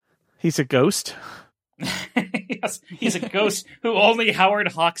He's a ghost. Yes, he's a ghost who only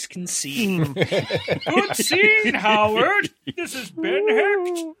Howard Hawks can see. Good scene, Howard. This is Ben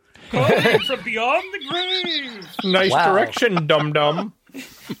Hecht, calling from beyond the grave. Nice direction, dum-dum.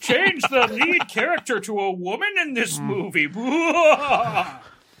 Change the lead character to a woman in this movie. All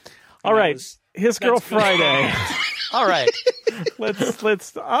right, His Girl Friday. All right.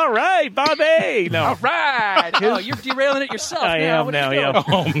 Let's. All right, Bobby. No. All right. Oh, you're derailing it yourself. I am now. Yeah.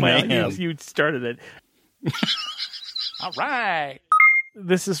 Oh man, well, you started it. All right.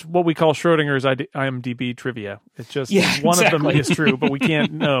 This is what we call Schrodinger's IMDb trivia. It's just one exactly. of them is true, but we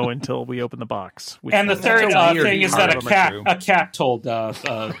can't know until we open the box. And the third thing is that a cat told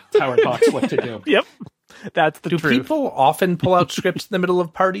Howard Hawks what to do. Yep, that's the Do truth. people often pull out scripts in the middle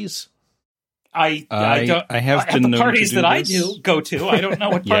of parties? I don't. I have at been the known parties to do that this. I do go to. I don't know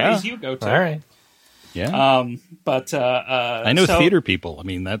what parties you go to. All right. Yeah. But I know theater people. I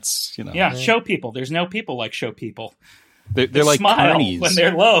mean, that's, Yeah, show people. There's no people like show people. They're They like smile carnies. when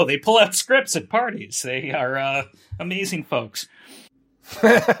they're low. They pull out scripts at parties. They are amazing folks.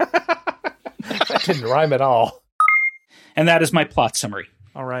 That didn't rhyme at all. And that is my plot summary.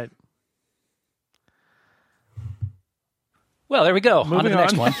 All right. Well, there we go. On to the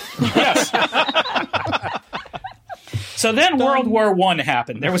next one. Yes. So then World War I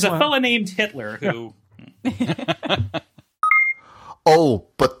happened. There was a fella named Hitler who... Oh,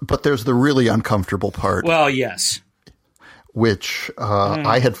 but there's the really uncomfortable part, Well, yes. which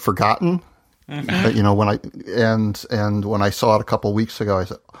I had forgotten. When I saw it a couple weeks ago, I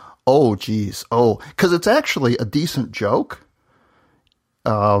said, "Oh, geez, because it's actually a decent joke."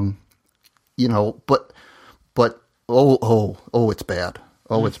 But it's bad.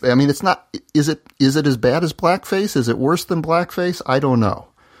 Oh, it's. I mean, it's not. Is it as bad as blackface? Is it worse than blackface? I don't know,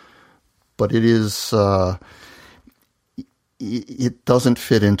 but it is. It doesn't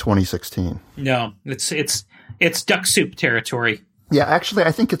fit in 2016. No, it's duck soup territory. Yeah, actually,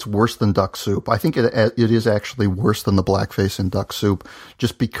 I think it's worse than Duck Soup. I think it is actually worse than the blackface in Duck Soup,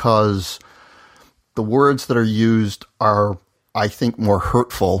 just because the words that are used are, I think, more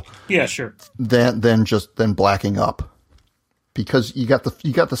hurtful. Yeah, sure. Than blacking up, because you got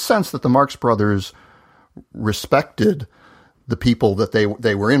the sense that the Marx Brothers respected the people that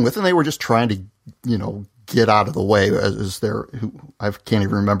they were in with, and they were just trying to get out of the way as their I can't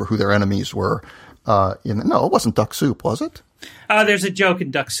even remember who their enemies were. No, it wasn't Duck Soup, was it? There's a joke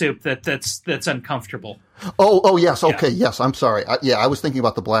in Duck Soup that's uncomfortable. Oh, yes. Okay. Yeah. Yes. I'm sorry. I was thinking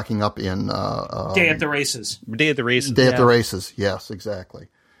about the blacking up in Day at the Races. Day at the Races. Day at the Races. Yes, exactly.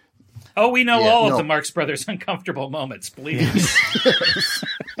 Oh, we know all of the Marx Brothers uncomfortable moments, believe me.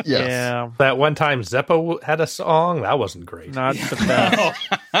 Yes. Yeah, That one time Zeppo had a song, that wasn't great. not the best.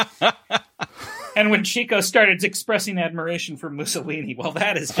 And when Chico started expressing admiration for Mussolini, well,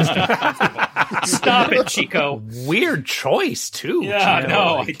 that is just uncomfortable. Stop it, Chico. Weird choice, too. Yeah, Chico.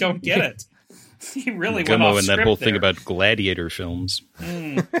 no, I don't get it. He really went off Gummo and that script whole thing there. about gladiator films.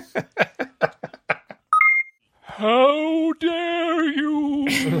 How dare you?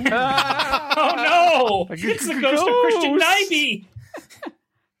 Oh, no! It's the ghost of Christian Nyby!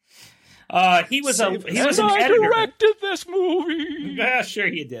 He was an editor. directed this movie. Yeah, sure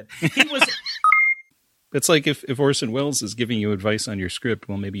you did. He was... It's like if Orson Welles is giving you advice on your script,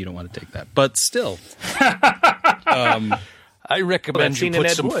 well, maybe you don't want to take that. But still. I recommend you scene in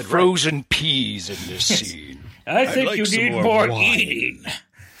put Ed some Wood, right? frozen peas in this scene. I think like you some need more more wine. eating.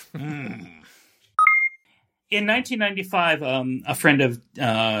 In 1995, a friend of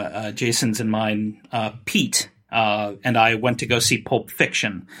Jason's and mine, Pete, and I went to go see Pulp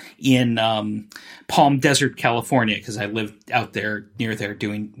Fiction in Palm Desert, California, because I lived out there, near there,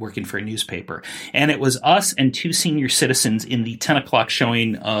 working for a newspaper. And it was us and two senior citizens in the 10 o'clock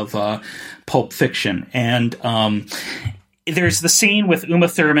showing of Pulp Fiction. And there's the scene with Uma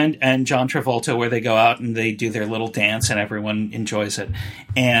Thurman and John Travolta where they go out and they do their little dance and everyone enjoys it.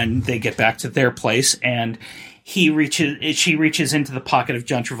 And they get back to their place and she reaches into the pocket of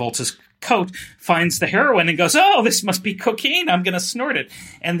John Travolta's coat, finds the heroin and goes, "Oh, this must be cocaine. I'm going to snort it."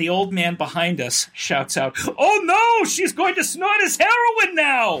 And the old man behind us shouts out, "Oh no, she's going to snort his heroin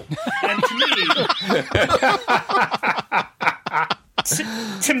now." And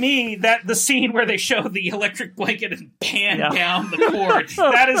to me, that the scene where they show the electric blanket and pan down the cord,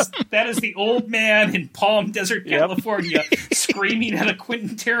 that is the old man in Palm Desert, California, screaming at a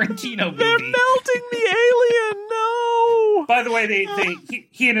Quentin Tarantino movie. They're melting the alien. No. By the way,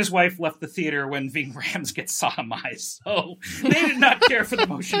 he and his wife left the theater when Ving Rhames gets sodomized, so they did not care for the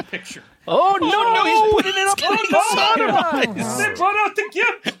motion picture. Oh, no, he's putting it up to They brought out the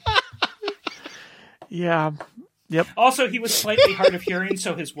gift. Yeah. Yep. Also, he was slightly hard of hearing,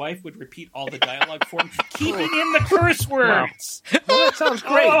 so his wife would repeat all the dialogue for him, keeping in the curse words. Well, that sounds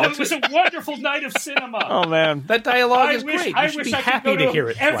great. Oh, it was a wonderful night of cinema. Oh man, That dialogue I is wish, great. I You should wish be I happy could go to hear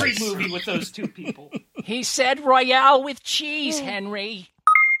it every twice. movie with those two people. He said Royale with cheese, Henry.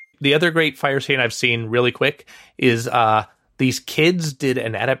 The other great fire scene I've seen really quick is these kids did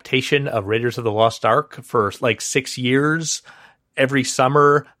an adaptation of Raiders of the Lost Ark for like 6 years. Every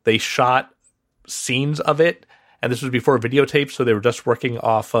summer they shot scenes of it. And this was before videotapes, so they were just working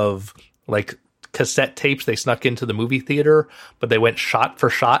off of like cassette tapes they snuck into the movie theater, but they went shot for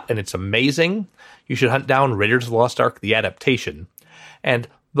shot, and it's amazing. You should hunt down Raiders of the Lost Ark, the adaptation. And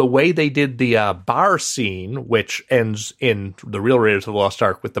the way they did the bar scene, which ends in the real Raiders of the Lost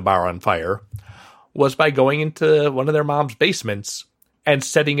Ark with the bar on fire, was by going into one of their mom's basements and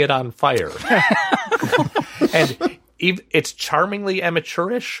setting it on fire. And it's charmingly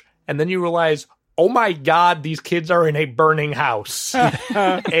amateurish, and then you realize, oh my God, these kids are in a burning house.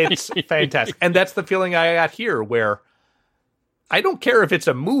 It's fantastic. And that's the feeling I got here, where I don't care if it's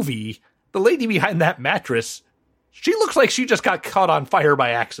a movie, the lady behind that mattress, she looks like she just got caught on fire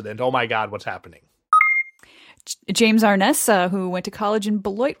by accident. Oh my God, what's happening? James Arness, who went to college in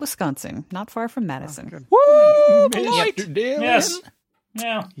Beloit, Wisconsin, not far from Madison. Woo! Mr. Dillon. Yes.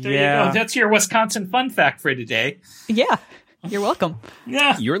 Yeah, there you Yeah. go. That's your Wisconsin fun fact for today. Yeah, you're welcome.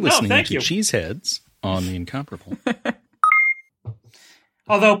 Yeah. You're listening thank to you. Cheeseheads on The Incomparable.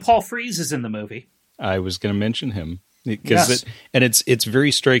 Although Paul Frees is in the movie. I was going to mention him. Yes. It's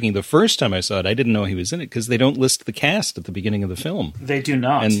very striking. The first time I saw it, I didn't know he was in it because they don't list the cast at the beginning of the film. They do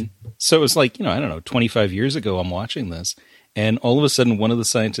not. And so it was like, I don't know, 25 years ago I'm watching this, and all of a sudden one of the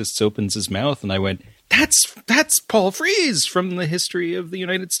scientists opens his mouth, and I went, that's Paul Frees from the History of the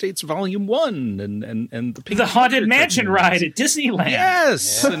United States, Volume 1, and the Pink the Haunted Panther Mansion cartoons. ride at Disneyland.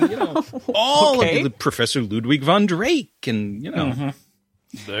 Yes, and all Okay. of the Professor Ludwig von Drake, and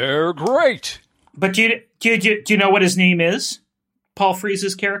They're great. But do you know what his name is? Paul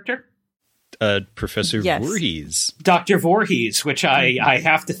Frees's character? Professor Yes. Voorhees. Dr. Voorhees, which I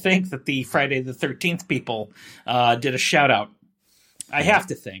have to think that the Friday the 13th people did a shout out. I have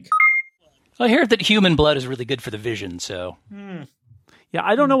to think. I hear that human blood is really good for the vision, so. yeah,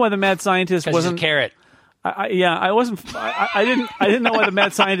 I don't know why the mad scientist Because he's a wasn't. carrot. I wasn't. I didn't know why the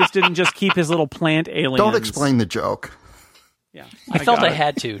mad scientist didn't just keep his little plant aliens. Don't explain the joke. Yeah, I felt got I it.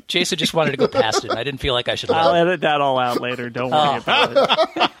 had to. Jason just wanted to go past it. I didn't feel like I should I'll let it. edit that all out later. Don't worry about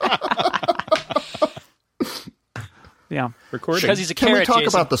it. Yeah. Recording. Because he's a Can carrot, we talk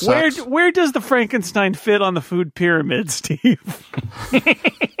Jason. about the sex? Where does the Frankenstein fit on the food pyramid, Steve?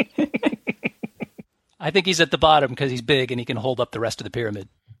 I think he's at the bottom because he's big and he can hold up the rest of the pyramid.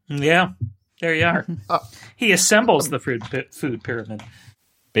 Yeah, there you are. He assembles the food pyramid.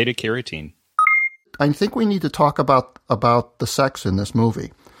 Beta carotene. I think we need to talk about the sex in this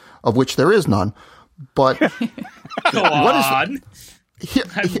movie, of which there is none. But Go What is- on.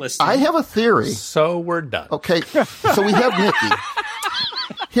 I'm listening. I have a theory. So we're done. Okay, so we have Nikki.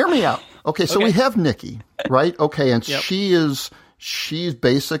 Hear me out. Okay, so we have Nikki, right? Okay, and she's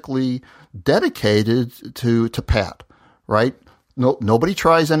basically dedicated to Pat, right? No, nobody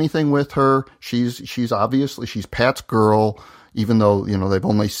tries anything with her. She's obviously Pat's girl, even though they've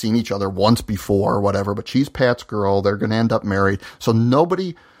only seen each other once before or whatever. But she's Pat's girl. They're going to end up married. So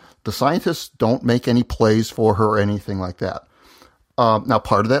the scientists don't make any plays for her or anything like that. Now,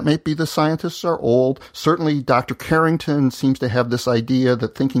 part of that may be the scientists are old. Certainly, Dr. Carrington seems to have this idea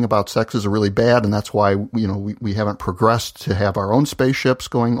that thinking about sex is really bad, and that's why we haven't progressed to have our own spaceships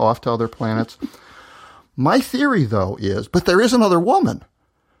going off to other planets. My theory, though, is, but there is another woman,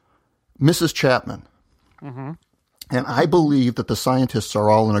 Mrs. Chapman. Mm-hmm. And I believe that the scientists are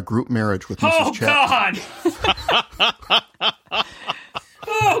all in a group marriage with Mrs. Chapman. God!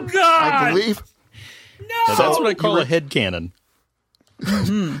 Oh, God! I believe. No! That's what I call a headcanon.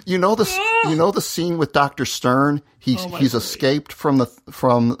 You know the scene with Dr. Stern. He's escaped from the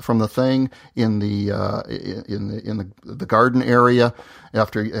thing in the garden area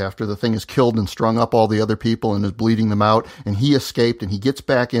after the thing is killed and strung up all the other people and is bleeding them out, and he escaped and he gets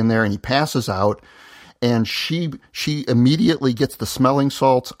back in there and he passes out, and she immediately gets the smelling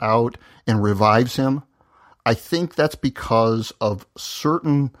salts out and revives him. I think that's because of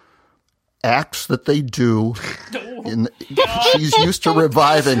certain acts that they do. She's used to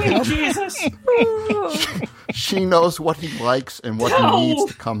reviving him. Jesus! She knows what he likes and what he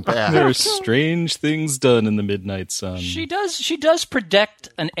needs to come back. There are strange things done in the midnight sun. She does project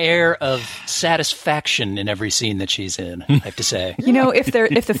an air of satisfaction in every scene that she's in, I have to say. If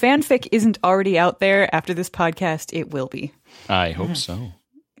the fanfic isn't already out there after this podcast, it will be. I hope so.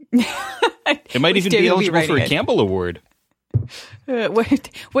 It might even be David will be eligible for writing a it. Campbell Award.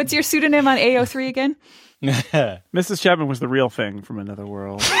 What's your pseudonym on AO3 again? Mrs. Chapman was the real thing from another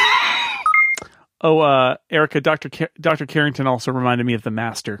world. Erika, Dr. Carrington also reminded me of the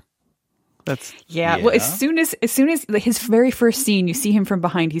Master. That's Yeah. Well, as soon as his very first scene, you see him from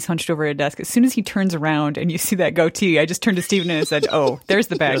behind. He's hunched over a desk. As soon as he turns around and you see that goatee, I just turned to Stephen and said, "Oh, there's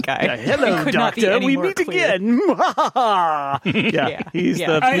the bad guy." yeah, hello, It could not be Doctor. any We more meet clear. again. He's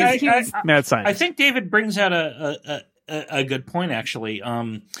Yeah. the mad scientist. I think David brings out a good point, actually.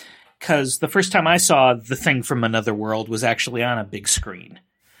 Because the first time I saw The Thing from Another World was actually on a big screen.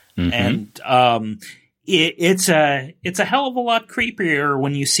 And it's a hell of a lot creepier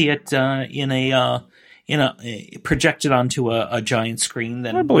when you see it in a projected onto a giant screen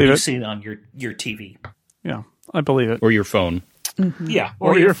than when you see it on your TV. Yeah, I believe it. Or your phone. Yeah,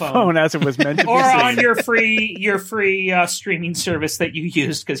 Or your phone, as it was meant to be. or seen. on your free streaming service that you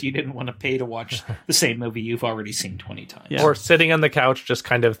used because you didn't want to pay to watch the same movie you've already seen 20 times. Yeah. Or sitting on the couch just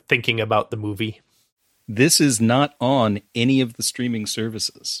kind of thinking about the movie. This is not on any of the streaming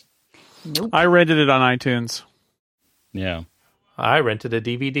services. I rented it on iTunes. Yeah. I rented a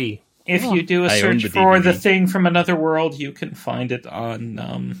DVD. If you do a I own search the for DVD. The Thing from Another World, you can find it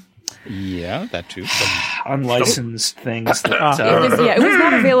on Yeah, that too. unlicensed things. That, It was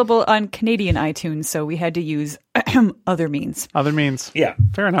not available on Canadian iTunes, so we had to use other means. Other means. yeah.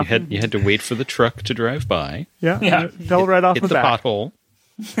 Fair enough. You had to wait for the truck to drive by, Yeah. Yeah. It fell right off hit the the back. pothole.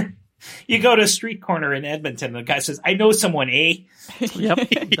 You go to a street corner in Edmonton, and the guy says, "I know someone, eh?" Yep.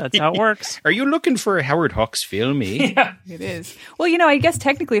 That's how it works. Are you looking for a Howard Hawks film, eh? It is. Well, I guess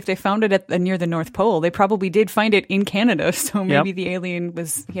technically if they found it near the North Pole, they probably did find it in Canada, so maybe the alien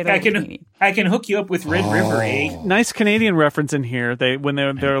was... He had a Canadian. I can hook you up with Red River, eh? Nice Canadian reference in here. When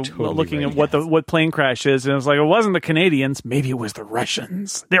they're totally looking right. at what plane crash is, and it was like, it wasn't the Canadians, maybe it was the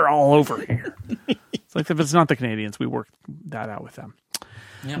Russians. They're all over here. It's like, if it's not the Canadians, we worked that out with them.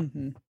 Yeah.